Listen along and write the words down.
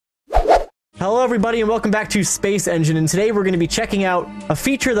Hello everybody and welcome back to Space Engine, and today we're going to be checking out a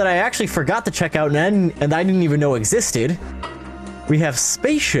feature that I actually forgot to check out and I didn't even know existed. We have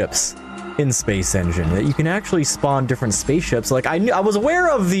spaceships in Space Engine that you can actually spawn different spaceships. Like I was aware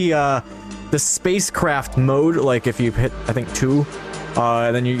of the spacecraft mode, like if you hit I think 2,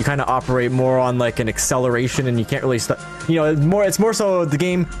 then you kind of operate more on like an acceleration and you can't really it's more so the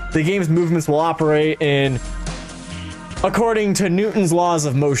game's movements will operate in according to Newton's laws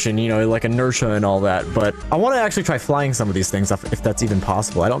of motion, you know, like inertia and all that. But I want to actually try flying some of these things if that's even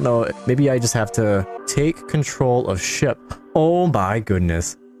possible. I don't know. Maybe I just have to take control of ship. Oh my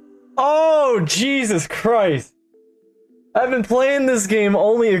goodness. Oh, Jesus Christ. I've been playing this game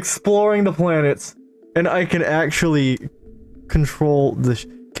only exploring the planets, and I can actually control the...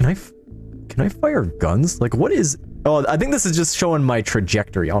 Can I fire guns? Like, what is... Oh, I think this is just showing my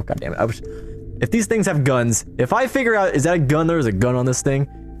trajectory. Oh, goddammit. If these things have guns, if I figure out, is that a gun? There's a gun on this thing.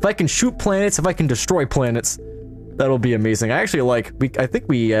 If I can shoot planets, if I can destroy planets, that'll be amazing. I actually like, I think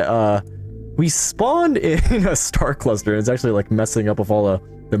we spawned in a star cluster, and it's actually like messing up with all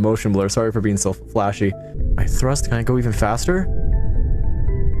the motion blur. Sorry for being so flashy. My thrust, can I go even faster?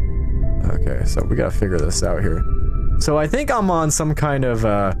 Okay, so we gotta figure this out here. So I think I'm on some kind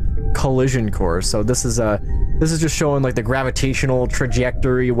of collision course. So this is just showing like the gravitational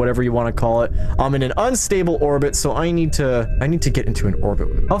trajectory, whatever you want to call it. I'm in an unstable orbit, so I need to get into an orbit.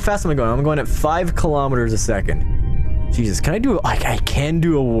 How fast am I going? I'm going at 5 kilometers a second. Jesus, can I do I can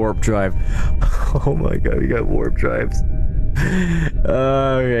do a warp drive. Oh my god, we got warp drives.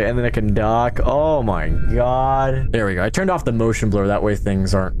 Okay, and then I can dock. Oh my god. There we go. I turned off the motion blur, that way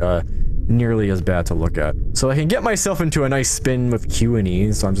things aren't nearly as bad to look at. So I can get myself into a nice spin with Q and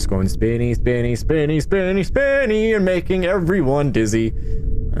E. So I'm just going spinny, spinny, spinny, spinny, spinny, and making everyone dizzy.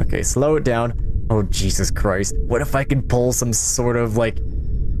 Okay, slow it down. Oh, Jesus Christ. What if I could pull some sort of, like,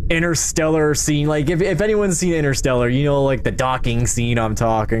 interstellar scene? Like, if anyone's seen Interstellar, you know, like, the docking scene I'm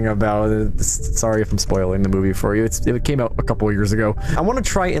talking about. Sorry if I'm spoiling the movie for you. It came out a couple of years ago. I want to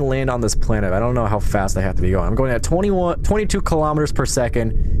try and land on this planet. I don't know how fast I have to be going. I'm going at 22 kilometers per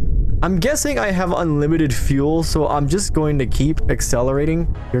second. I'm guessing I have unlimited fuel, so I'm just going to keep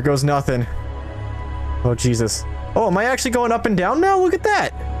accelerating. Here goes nothing. Oh, Jesus. Oh, am I actually going up and down now? Look at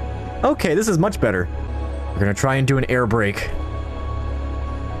that. Okay, this is much better. We're gonna try and do an air brake.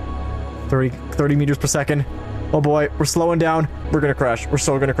 30 meters per second. Oh boy, we're slowing down. We're gonna crash. We're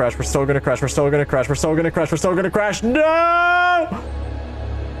so gonna crash. We're so gonna crash. We're so gonna crash. We're so gonna crash. We're so gonna crash. No!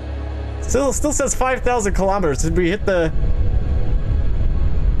 Still says 5,000 kilometers. Did we hit the...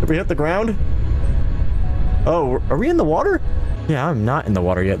 Did we hit the ground? Oh, are we in the water? Yeah, I'm not in the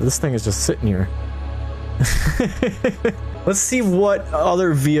water yet. This thing is just sitting here. Let's see what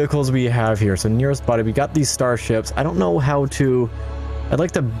other vehicles we have here. So nearest body, we got these starships. I don't know how to... I'd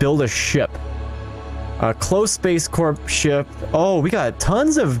like to build a ship. A close space corp ship. Oh, we got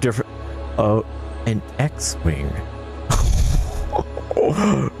tons of different... Oh, an X-Wing.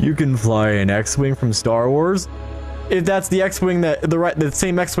 You can fly an X-Wing from Star Wars? If that's the X-Wing that the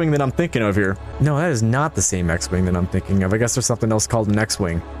same X-Wing that I'm thinking of here. No, that is not the same X-Wing that I'm thinking of. I guess there's something else called an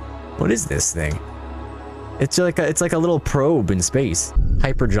X-Wing. What is this thing? It's like a little probe in space.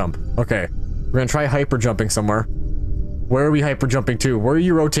 Hyper jump. Okay, we're gonna try hyper jumping somewhere. Where are we hyper jumping to? Where are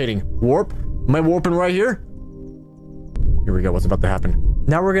you rotating? Warp? Am I warping right here? Here we go. What's about to happen?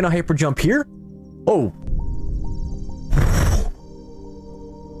 Now we're gonna hyper jump here. Oh.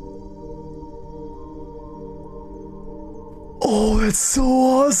 Oh, that's so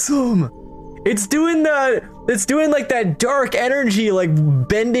awesome! It's doing like that dark energy, like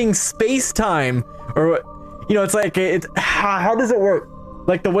bending space-time, or you know, it's like how does it work?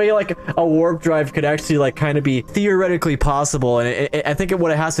 Like the way like a warp drive could actually like kind of be theoretically possible, and I think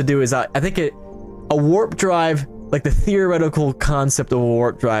what it has to do is a warp drive, like the theoretical concept of a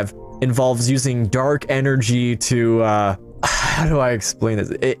warp drive, involves using dark energy to how do I explain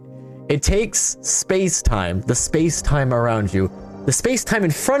this? It takes space-time, the space-time around you. The space-time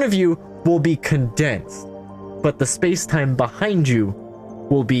in front of you will be condensed, but the space-time behind you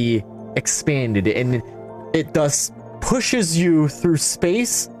will be expanded, and it thus pushes you through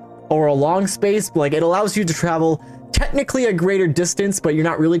space or along space. Like, it allows you to travel technically a greater distance, but you're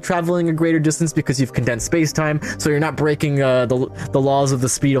not really traveling a greater distance because you've condensed space-time, so you're not breaking the laws of the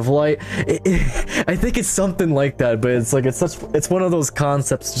speed of light. I think it's something like that, but it's like it's one of those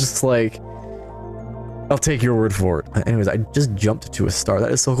concepts, just like, I'll take your word for it. Anyways, I just jumped to a star.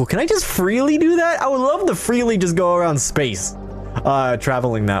 That is so cool. Can I just freely do that? I would love to freely just go around space,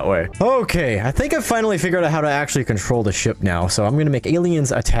 traveling that way. Okay, I think I've finally figured out how to actually control the ship now. So I'm gonna make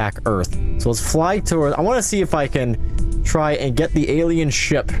aliens attack Earth. So let's fly toward... I want to see if I can try and get the alien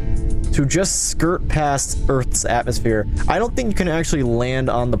ship to just skirt past Earth's atmosphere. I don't think you can actually land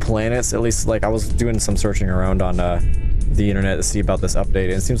on the planets, at least like I was doing some searching around on the internet to see about this update,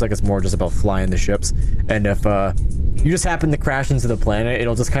 and it seems like it's more just about flying the ships. And if you just happen to crash into the planet,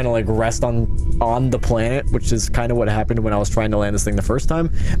 it'll just kind of like rest on the planet, which is kind of what happened when I was trying to land this thing the first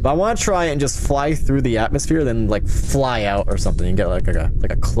time. But I want to try and just fly through the atmosphere, then like fly out or something and get like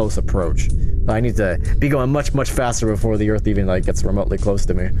a close approach. But I need to be going much faster before the Earth even like gets remotely close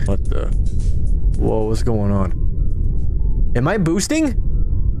to me. What the? Whoa, what's going on? Am I boosting?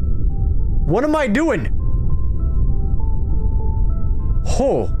 What am I doing?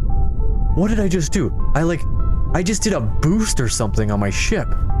 Oh, what did I just do? I just did a boost or something on my ship.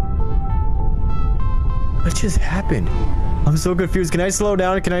 What just happened? I'm so confused. Can I slow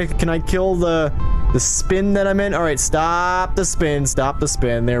down? Can I kill the spin that I'm in? All right, stop the spin. Stop the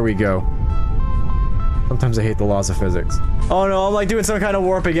spin. There we go. Sometimes I hate the laws of physics. Oh no, I'm like doing some kind of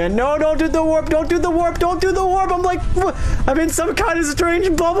warp again. No, don't do the warp. Don't do the warp. Don't do the warp. I'm like, I'm in some kind of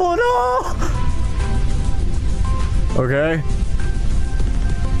strange bubble. No. Okay.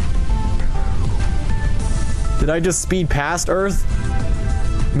 Did I just speed past Earth?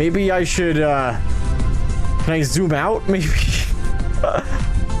 Maybe I should, can I zoom out? Maybe.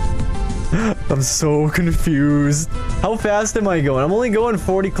 I'm so confused. How fast am I going? I'm only going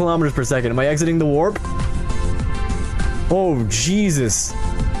 40 kilometers per second. Am I exiting the warp? Oh, Jesus.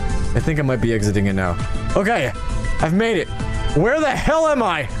 I think I might be exiting it now. Okay, I've made it. Where the hell am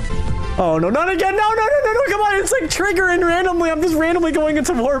I? Oh, no, not again. No, come on. It's like triggering randomly. I'm just randomly going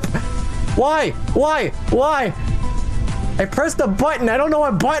into warp. Why? I pressed the button. I don't know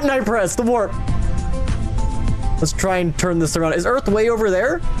what button I pressed. The warp. Let's try and turn this around. Is Earth way over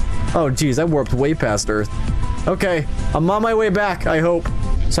there? Oh, geez. I warped way past Earth. Okay. I'm on my way back, I hope.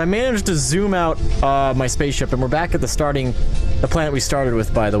 So I managed to zoom out my spaceship, and we're back at the planet we started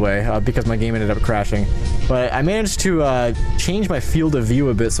with, by the way, because my game ended up crashing. But I managed to change my field of view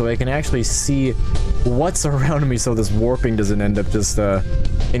a bit so I can actually see what's around me so this warping doesn't end up just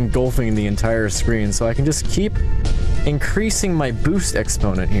engulfing the entire screen. So I can just keep increasing my boost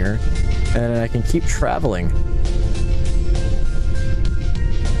exponent here, and I can keep traveling.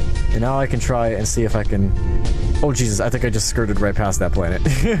 And now I can try and see if I can... Oh, Jesus, I think I just skirted right past that planet.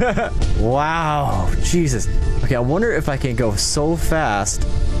 Wow, Jesus. Okay, I wonder if I can go so fast.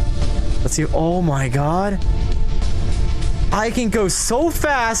 Let's see. Oh my God. I can go so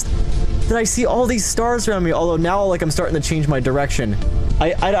fast that I see all these stars around me. Although now, like, I'm starting to change my direction.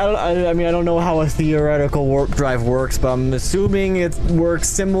 I mean, I don't know how a theoretical warp drive works, but I'm assuming it works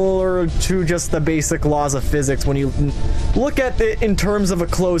similar to just the basic laws of physics when you look at it in terms of a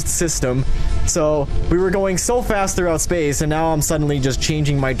closed system. So we were going so fast throughout space, and now I'm suddenly just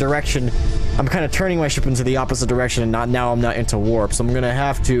changing my direction. I'm kind of turning my ship into the opposite direction, and now I'm not into warp. So I'm gonna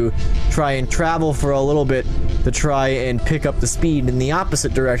have to try and travel for a little bit to try and pick up the speed in the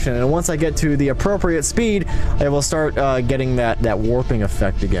opposite direction. And once I get to the appropriate speed, I will start getting that warping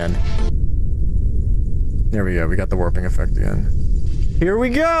effect again. There we go. We got the warping effect again. Here we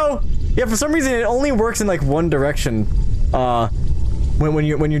go. Yeah, for some reason it only works in like one direction. When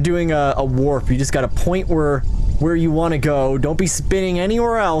you're doing a warp, you just got to point where you want to go. Don't be spinning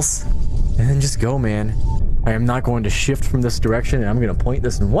anywhere else, and then just go, man. I am not going to shift from this direction, and I'm going to point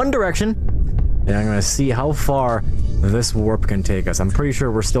this in one direction, and I'm going to see how far this warp can take us. I'm pretty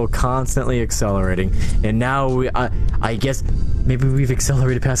sure we're still constantly accelerating, and now I guess maybe we've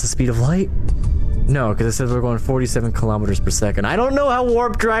accelerated past the speed of light? No, because it says we're going 47 kilometers per second. I don't know how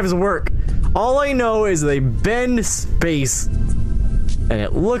warp drives work. All I know is they bend space, and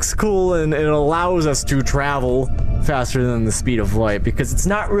it looks cool, and it allows us to travel faster than the speed of light, because it's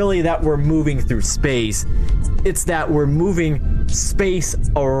not really that we're moving through space, it's that we're moving space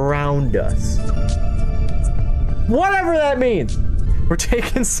around us. Whatever that means. We're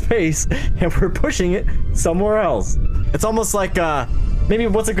taking space and we're pushing it somewhere else. It's almost like, maybe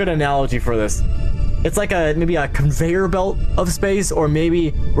what's a good analogy for this? It's like maybe a conveyor belt of space, or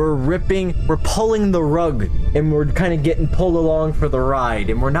maybe we're pulling the rug and we're kind of getting pulled along for the ride,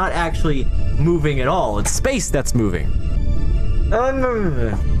 and we're not actually moving at all. It's space that's moving.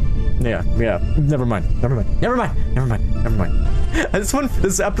 Yeah, never mind.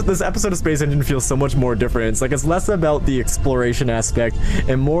 This episode of Space Engine feels so much more different. It's like, it's less about the exploration aspect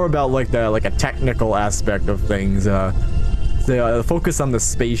and more about like a technical aspect of things. The focus on the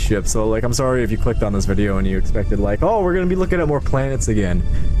spaceship. So like, I'm sorry if you clicked on this video and you expected like, oh, we're gonna be looking at more planets again.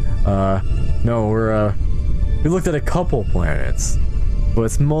 No, we looked at a couple planets, but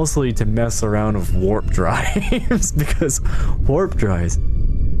it's mostly to mess around with warp drives because warp drives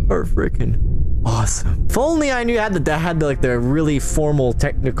are freaking awesome. If only I knew I had like the really formal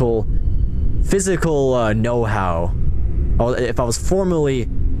technical physical know-how, if I was formally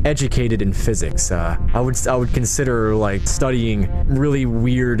educated in physics, I would consider like studying really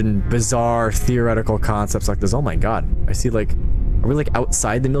weird and bizarre theoretical concepts like this. Oh my god, I see, like, are we like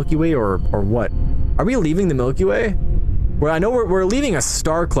outside the Milky Way or what? Are we leaving the Milky Way? Well, I know we're leaving a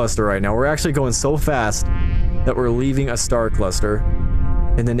star cluster right now. We're actually going so fast that we're leaving a star cluster,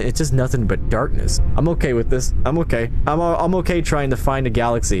 and then it's just nothing but darkness. I'm okay with this. I'm okay. I'm okay trying to find a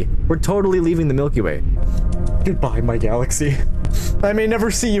galaxy. We're totally leaving the Milky Way. Goodbye, my galaxy. I may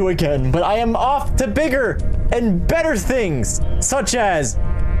never see you again, but I am off to bigger and better things, such as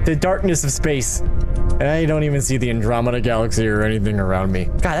the darkness of space. And I don't even see the Andromeda galaxy or anything around me.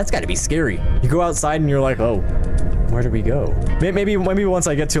 God, that's gotta be scary. You go outside and you're like, oh, where do we go? Maybe once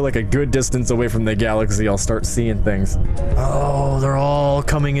I get to like a good distance away from the galaxy, I'll start seeing things. Oh, they're all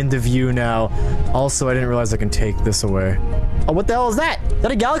coming into view now. Also, I didn't realize I can take this away. Oh, what the hell is that? Is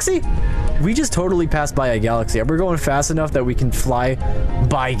that a galaxy? We just totally passed by a galaxy. We're going fast enough that we can fly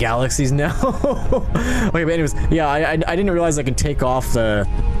by galaxies now. Okay, but anyways, yeah, I didn't realize I could take off the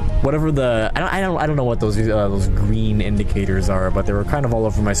whatever the I don't know what those green indicators are, but they were kind of all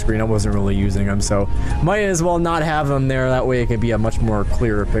over my screen. I wasn't really using them, so might as well not have them there. That way it can be a much more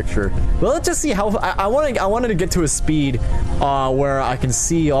clearer picture. But let's just see how I wanted to get to a speed where I can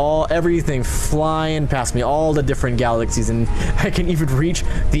see everything flying past me, all the different galaxies, and I can even reach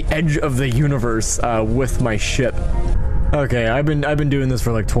the edge of the universe with my ship. Okay, I've been doing this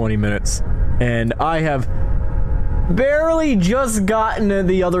for like 20 minutes, and I have barely just gotten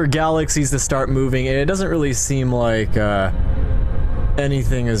the other galaxies to start moving, and it doesn't really seem like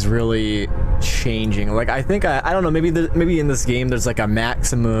anything is really changing. Like, I think I don't know, maybe in this game there's like a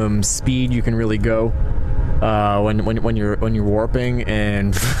maximum speed you can really go when you're warping,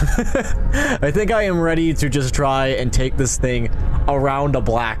 and I think I am ready to just try and take this thing around a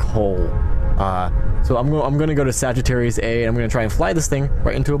black hole. So I'm gonna go to Sagittarius A, and I'm gonna try and fly this thing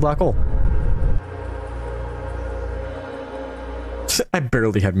right into a black hole. I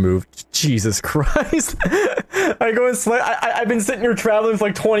barely had moved. Jesus Christ. I've been sitting here traveling for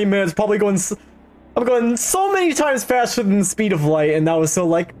like 20 minutes, probably going, I'm going so many times faster than the speed of light, and that was so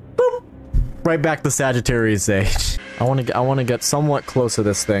like, boop, right back to Sagittarius A. I want to get somewhat close to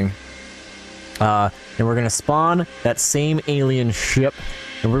this thing. And we're going to spawn that same alien ship,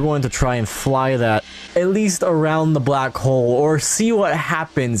 and we're going to try and fly that at least around the black hole, or see what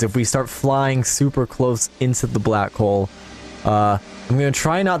happens if we start flying super close into the black hole. I'm gonna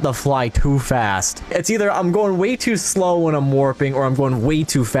try not to fly too fast. It's either I'm going way too slow when I'm warping, or I'm going way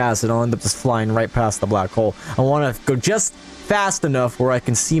too fast and I'll end up just flying right past the black hole. I want to go just fast enough where I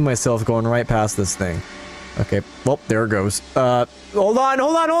can see myself going right past this thing. Okay, well, there it goes. Hold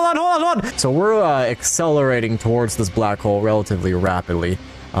on. So we're accelerating towards this black hole relatively rapidly,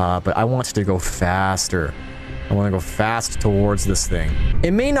 but I want to go faster. I want to go fast towards this thing.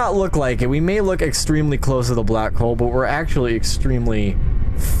 It may not look like it. We may look extremely close to the black hole, but we're actually extremely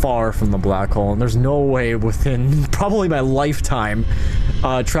far from the black hole, and there's no way within probably my lifetime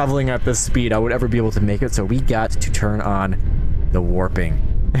traveling at this speed I would ever be able to make it, so we got to turn on the warping.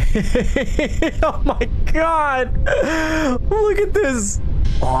 Oh my god! Look at this!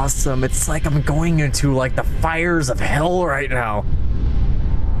 Awesome. It's like I'm going into like the fires of hell right now.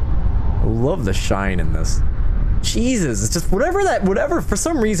 I love the shine in this. Jesus, it's just whatever, for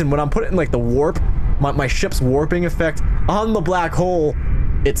some reason, when I'm putting like the warp, my ship's warping effect on the black hole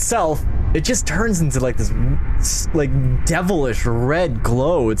itself, it just turns into like this like devilish red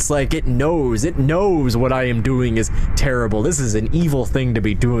glow. It's like it knows what I am doing is terrible. This is an evil thing to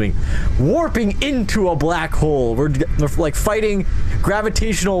be doing. Warping into a black hole. We're like fighting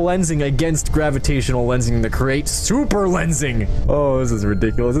gravitational lensing against gravitational lensing to create super lensing. Oh, this is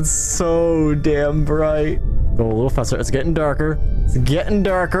ridiculous. It's so damn bright. Go a little faster. It's getting darker. It's getting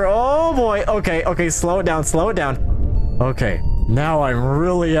darker. Oh boy. Okay, slow it down. Okay, now I'm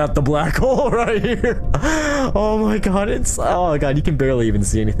really at the black hole right here. Oh my god, oh god, you can barely even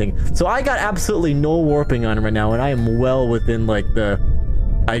see anything. So I got absolutely no warping on right now, and I am well within like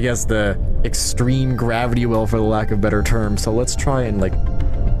I guess the extreme gravity well, for the lack of better term. So let's try and like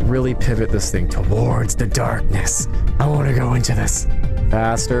really pivot this thing towards the darkness. I want to go into this.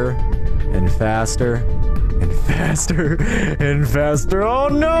 Faster and faster and faster and faster. Oh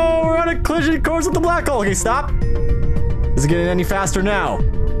no, we're on a collision course with the black hole. Okay, stop. Is it getting any faster now?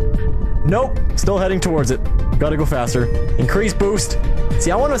 Nope, still heading towards it. Gotta go faster. Increase boost.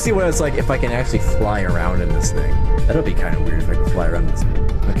 See, I want to see what it's like if I can actually fly around in this thing. That'll be kind of weird if I can fly around this thing.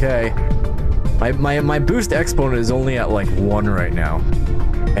 Okay. My boost exponent is only at like 1 right now.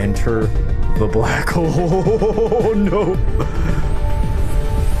 Enter the black hole. Oh no.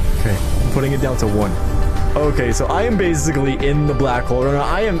 Okay. putting it down to 1. Okay, so I am basically in the black hole right now.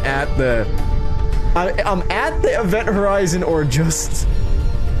 I am at the... I'm at the event horizon, or just...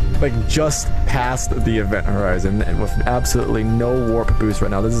 like, just past the event horizon, and with absolutely no warp boost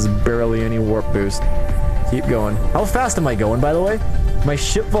right now. This is barely any warp boost. Keep going. How fast am I going, by the way? My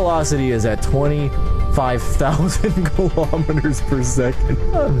ship velocity is at 25,000 kilometers per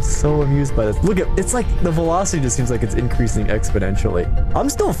second. I'm so amused by this. Look at, it's like the velocity just seems like it's increasing exponentially. I'm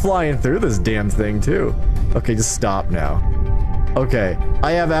still flying through this damn thing too. Okay, just stop now. Okay,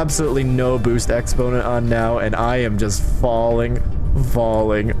 I have absolutely no boost exponent on now, and I am just falling into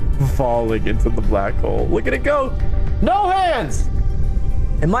the black hole. Look at it go. No hands!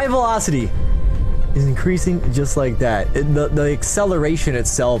 And my velocity is increasing just like that. The acceleration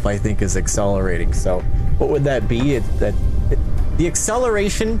itself, I think, is accelerating. So what would that be? The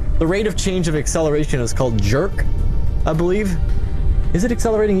acceleration, the rate of change of acceleration is called jerk, I believe. Is it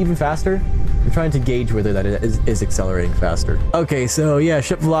accelerating even faster? I'm trying to gauge whether that is accelerating faster. Okay, so yeah,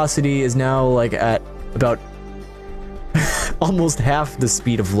 ship velocity is now like at about almost half the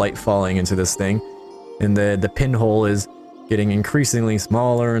speed of light falling into this thing. And the pinhole is getting increasingly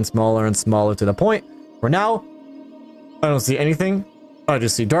smaller and smaller and smaller to the point where now I don't see anything. I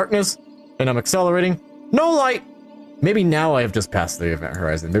just see darkness, and I'm accelerating. No light! Maybe now I have just passed the event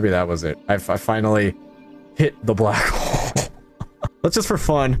horizon. Maybe that was it. I finally hit the black hole. That's just for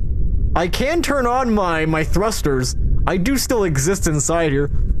fun. I can turn on my thrusters. I do still exist inside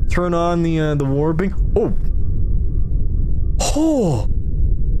here. Turn on the warping. Oh! Oh!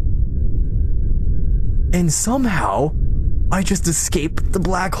 And somehow I just escaped the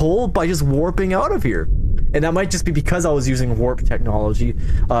black hole by just warping out of here. And that might just be because I was using warp technology,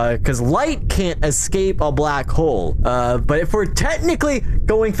 because light can't escape a black hole. But if we're technically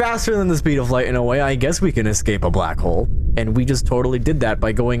going faster than the speed of light in a way, I guess we can escape a black hole. And we just totally did that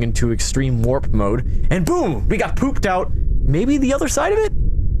by going into extreme warp mode. And boom, we got pooped out. Maybe the other side of it?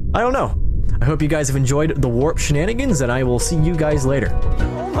 I don't know. I hope you guys have enjoyed the warp shenanigans, and I will see you guys later.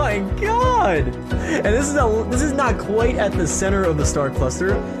 Oh my god! And this is not quite at the center of the star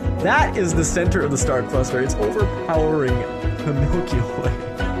cluster. That is the center of the star cluster. It's overpowering the Milky Way.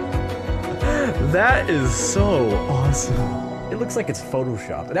 That is so awesome. It looks like it's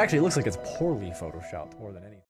photoshopped. It actually looks like it's poorly photoshopped more than anything.